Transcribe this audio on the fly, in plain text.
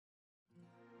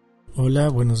Hola,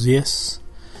 buenos días.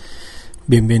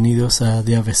 Bienvenidos a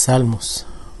Día de Salmos.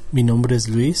 Mi nombre es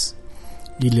Luis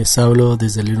y les hablo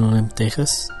desde Lynn,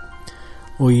 Texas.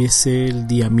 Hoy es el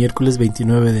día miércoles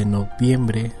 29 de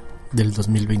noviembre del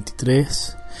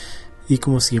 2023 y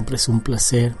como siempre es un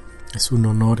placer, es un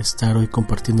honor estar hoy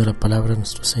compartiendo la palabra de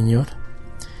nuestro Señor.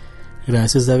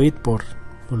 Gracias David por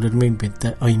volverme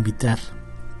a invitar.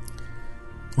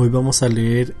 Hoy vamos a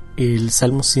leer el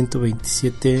Salmo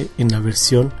 127 en la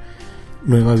versión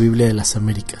Nueva Biblia de las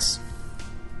Américas.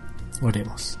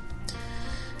 Oremos.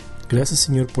 Gracias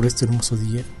Señor por este hermoso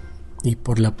día y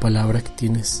por la palabra que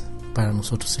tienes para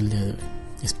nosotros el día de hoy.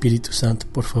 Espíritu Santo,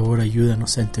 por favor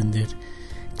ayúdanos a entender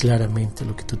claramente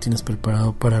lo que tú tienes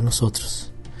preparado para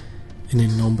nosotros. En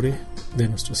el nombre de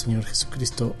nuestro Señor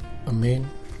Jesucristo. Amén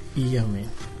y amén.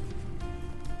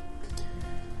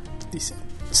 Dice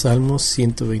Salmos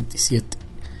 127.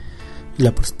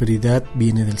 La prosperidad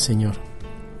viene del Señor.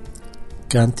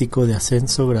 Cántico de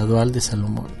ascenso gradual de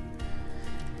Salomón.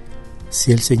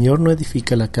 Si el Señor no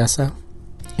edifica la casa,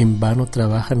 en vano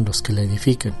trabajan los que la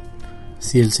edifican.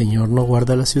 Si el Señor no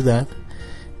guarda la ciudad,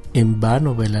 en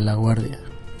vano vela la guardia.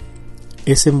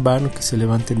 Es en vano que se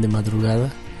levanten de madrugada,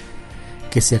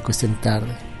 que se acuesten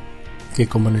tarde, que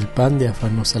coman el pan de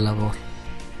afanosa labor,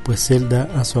 pues Él da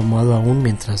a su amado aún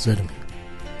mientras duerme.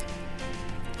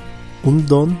 Un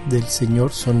don del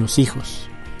Señor son los hijos,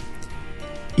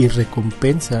 y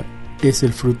recompensa es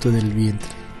el fruto del vientre,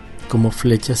 como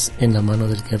flechas en la mano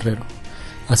del guerrero.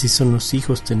 Así son los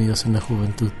hijos tenidos en la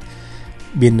juventud.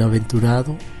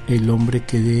 Bienaventurado el hombre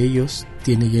que de ellos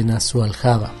tiene llena su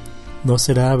aljaba. No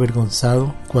será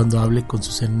avergonzado cuando hable con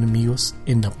sus enemigos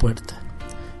en la puerta.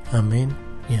 Amén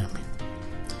y amén.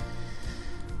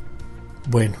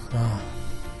 Bueno,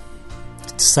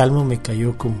 este salmo me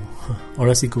cayó como,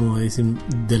 ahora sí como dicen,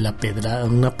 de la pedrada,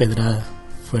 una pedrada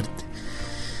fuerte.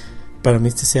 Para mí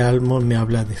este salmo me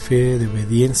habla de fe, de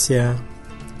obediencia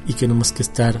y que tenemos que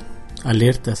estar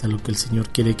alertas a lo que el Señor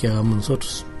quiere que hagamos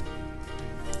nosotros.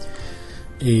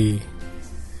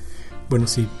 Bueno,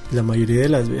 sí, la mayoría de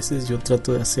las veces yo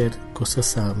trato de hacer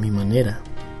cosas a mi manera,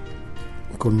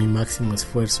 con mi máximo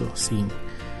esfuerzo,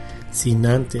 sin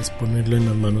antes ponerlo en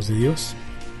las manos de Dios.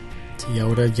 Y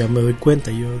ahora ya me doy cuenta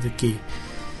yo de que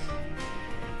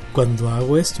cuando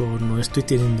hago esto no estoy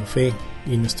teniendo fe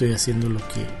y no estoy haciendo lo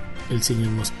que el Señor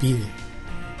nos pide.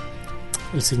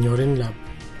 El Señor en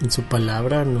su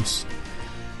palabra nos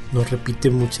repite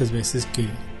muchas veces que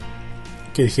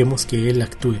dejemos que Él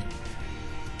actúe,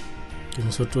 que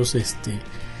nosotros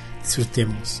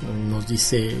disfrutemos. Nos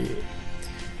dice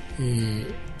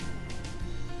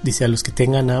a los que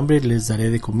tengan hambre les daré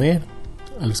de comer,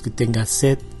 a los que tengan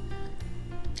sed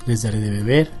les daré de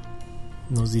beber.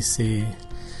 Nos dice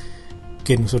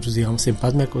que nosotros digamos: en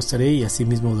paz me acostaré y así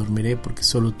mismo dormiré, porque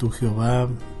solo tú, Jehová,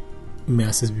 me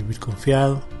haces vivir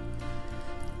confiado.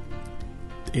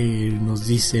 Nos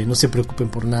dice: no se preocupen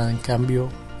por nada, en cambio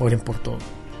oren por todo,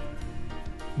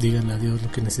 díganle a Dios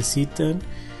lo que necesitan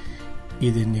y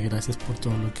denle gracias por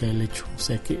todo lo que Él ha hecho. O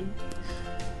sea que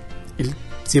Él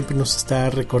siempre nos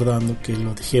está recordando que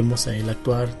lo dejemos a Él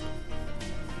actuar,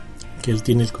 que Él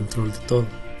tiene el control de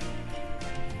todo.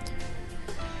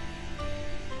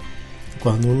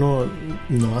 Cuando uno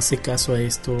no hace caso a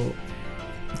esto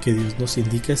que Dios nos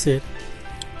indica hacer,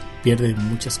 pierde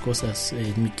muchas cosas.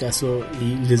 En mi caso,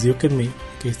 y les digo que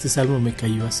este salmo me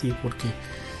cayó así porque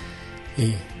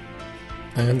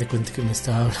hagan de cuenta que me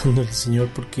estaba hablando el Señor,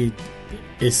 porque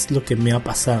es lo que me ha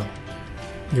pasado.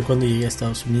 Yo cuando llegué a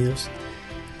Estados Unidos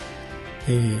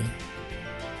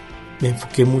me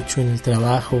enfoqué mucho en el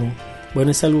trabajo.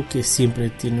 Bueno, es algo que siempre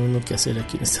tiene uno que hacer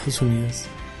aquí en Estados Unidos,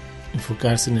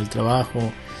 enfocarse en el trabajo,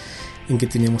 en que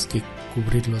teníamos que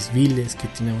cubrir los biles, que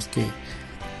teníamos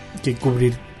que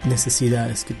cubrir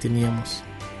necesidades que teníamos.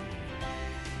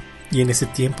 Y en ese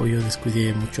tiempo yo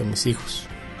descuidé mucho a mis hijos.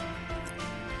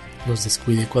 Los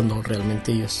descuidé cuando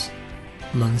realmente ellos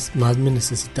más me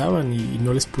necesitaban y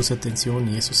no les puse atención,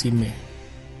 y eso sí me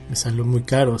salió muy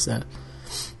caro. O sea,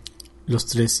 los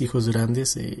 3 hijos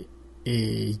grandes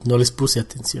no les puse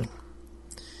atención.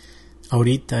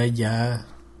 Ahorita ya,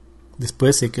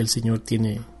 después sé que el Señor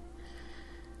tiene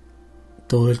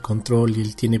todo el control y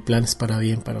Él tiene planes para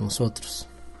bien para nosotros.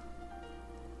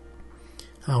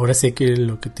 Ahora sé que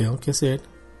lo que tengo que hacer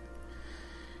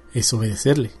es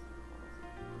obedecerle,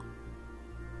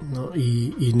 ¿no?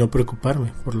 Y no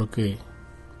preocuparme por lo que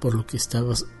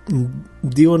estaba.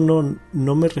 Digo,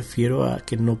 no me refiero a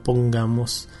que no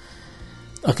pongamos,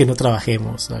 a que no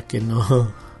trabajemos, a que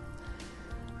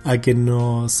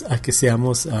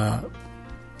seamos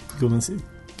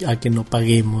a que no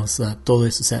paguemos, a todo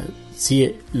eso. O sea,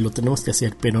 sí lo tenemos que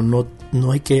hacer, pero no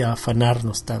hay que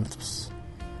afanarnos tantos.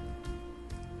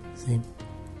 ¿Sí?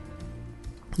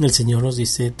 El Señor nos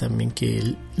dice también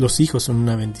que los hijos son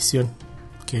una bendición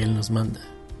que Él nos manda.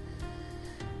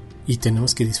 Y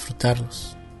tenemos que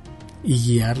disfrutarlos y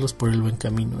guiarlos por el buen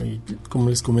camino. Y como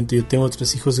les comento, yo tengo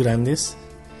 3 hijos grandes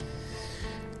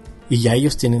y ya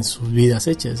ellos tienen sus vidas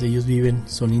hechas. Ellos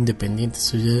son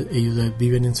independientes. Ellos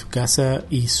viven en su casa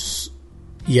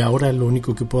y ahora lo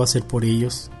único que puedo hacer por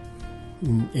ellos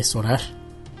es orar.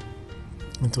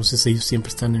 Entonces ellos siempre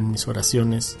están en mis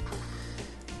oraciones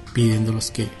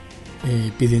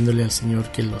pidiéndole al Señor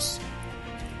que los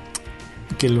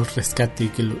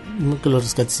rescate, no que los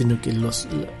rescate, sino que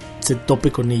se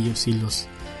tope con ellos y los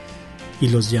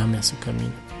llame a su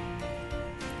camino.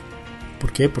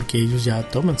 ¿Por qué? Porque ellos ya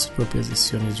toman sus propias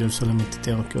decisiones. Yo solamente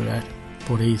tengo que orar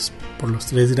por ellos. Por los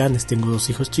 3 grandes tengo 2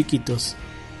 hijos chiquitos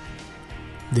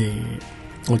de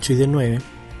 8 y de 9.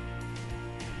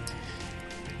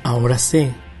 Ahora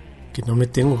sé que no me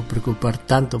tengo que preocupar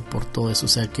tanto por todo eso. O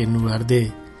sea, que en lugar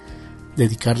de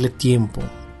dedicarle tiempo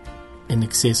en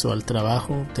exceso al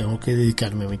trabajo, tengo que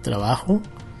dedicarme a mi trabajo,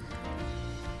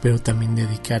 pero también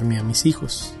dedicarme a mis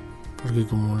hijos, porque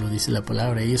como lo dice la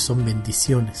palabra, ellos son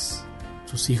bendiciones.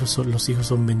 Los hijos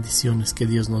son bendiciones que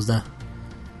Dios nos da.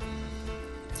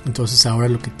 Entonces ahora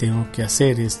lo que tengo que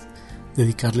hacer es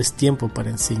dedicarles tiempo para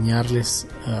enseñarles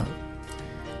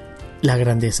la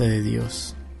grandeza de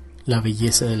Dios, la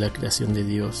belleza de la creación de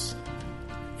Dios,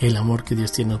 el amor que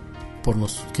Dios tiene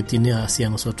que tiene hacia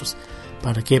nosotros.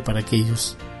 ¿Para qué? Para que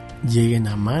ellos lleguen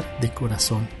a amar de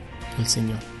corazón al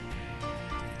Señor.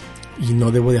 Y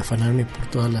no debo de afanarme por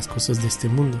todas las cosas de este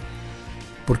mundo,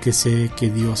 porque sé que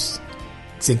Dios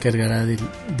se encargará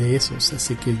de eso. O sea,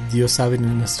 sé que Dios sabe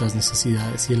nuestras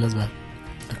necesidades y Él las va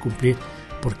a cumplir,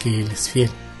 porque Él es fiel.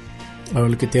 Ahora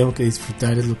lo que tengo que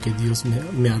disfrutar es lo que Dios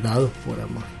me ha dado por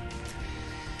amor.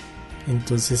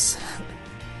 Entonces,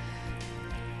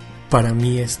 para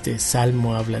mí este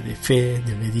salmo habla de fe,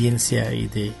 de obediencia y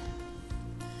de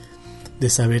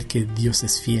saber que Dios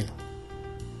es fiel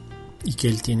y que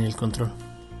Él tiene el control.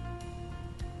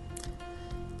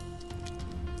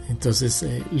 Entonces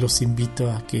los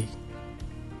invito a que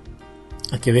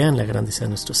vean la grandeza de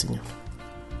nuestro Señor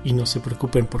y no se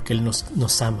preocupen, porque Él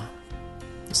nos ama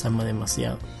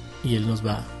demasiado y Él nos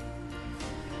va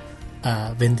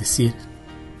a bendecir.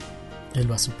 Él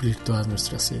va a suplir todas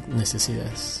nuestras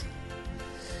necesidades.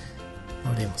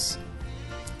 Oremos.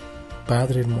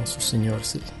 Padre hermoso, Señor,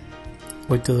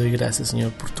 hoy te doy gracias,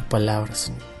 Señor, por tu palabra,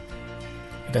 Señor.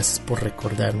 Gracias por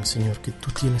recordarnos, Señor, que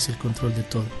tú tienes el control de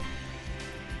todo.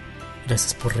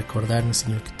 Gracias por recordarme,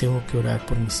 Señor, que tengo que orar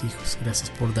por mis hijos. Gracias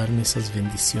por darme esas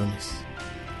bendiciones.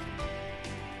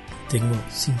 Tengo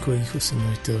 5 hijos,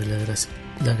 Señor, y te doy las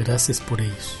gracias por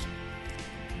ellos.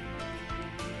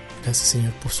 Gracias,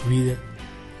 Señor, por su vida.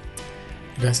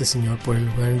 Gracias, Señor, por el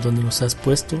lugar en donde nos has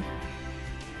puesto.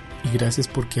 Y gracias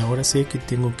porque ahora sé que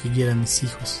tengo que guiar a mis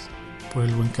hijos por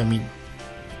el buen camino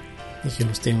y que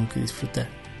los tengo que disfrutar.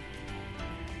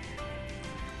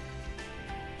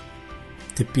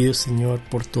 Te pido, Señor,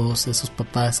 por todos esos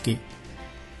papás que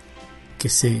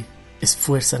se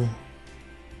esfuerzan,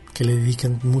 que le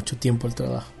dedican mucho tiempo al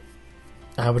trabajo.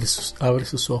 Abre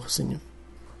sus ojos, Señor.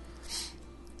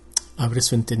 Abre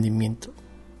su entendimiento.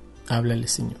 Háblale,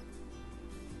 Señor.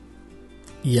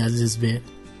 Y hazles ver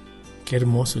qué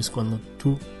hermoso es cuando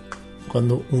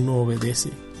uno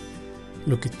obedece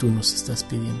lo que tú nos estás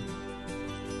pidiendo.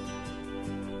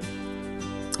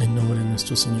 En nombre de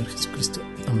nuestro Señor Jesucristo.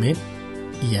 Amén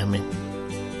y amén.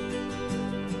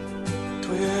 Tú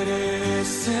eres,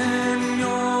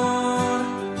 Señor,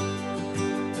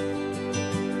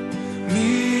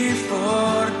 mi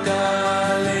fortaleza,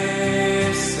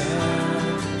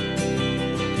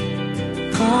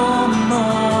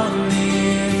 como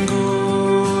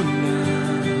ninguna.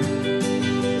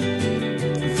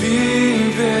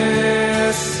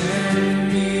 Vives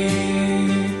en mí.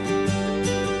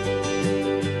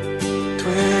 Tú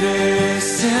eres,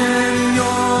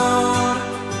 Señor,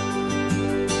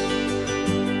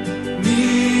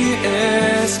 mi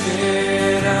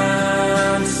esperanza,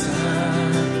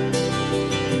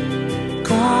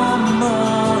 como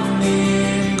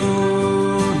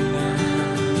ninguna.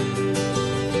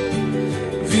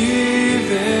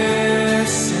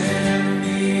 Vives en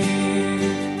mí.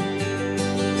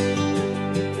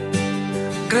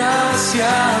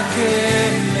 Gracia que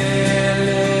me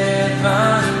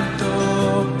levanto,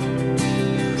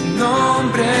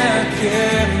 nombre que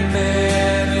me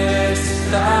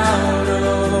restauró,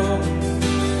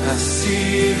 ha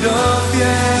sido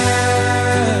fiel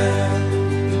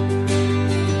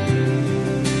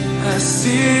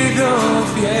sido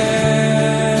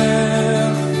fiel.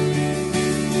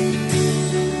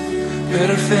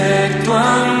 Perfecto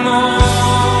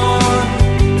amor,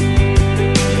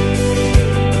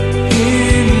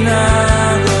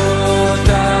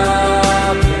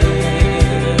 inagotable,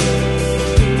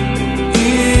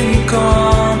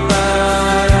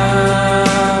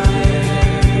 incomparable,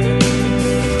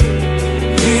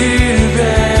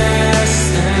 vives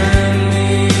en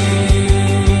mí.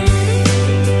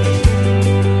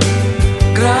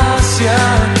 Gracia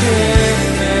que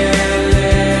me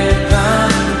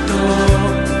levanto,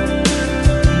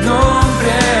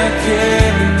 nombre que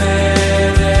me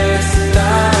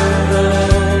restauró,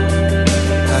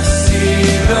 has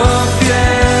sido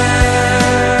fiel,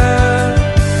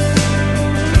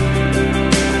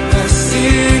 has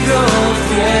sido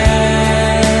fiel.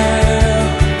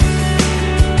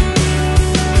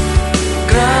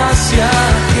 Gracia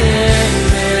que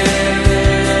me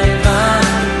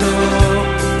levanto,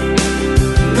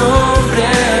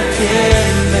 nombre que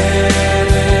me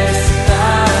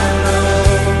restauró,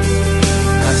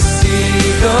 has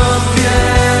sido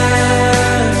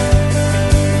fiel,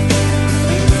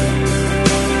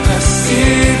 has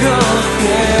sido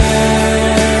fiel.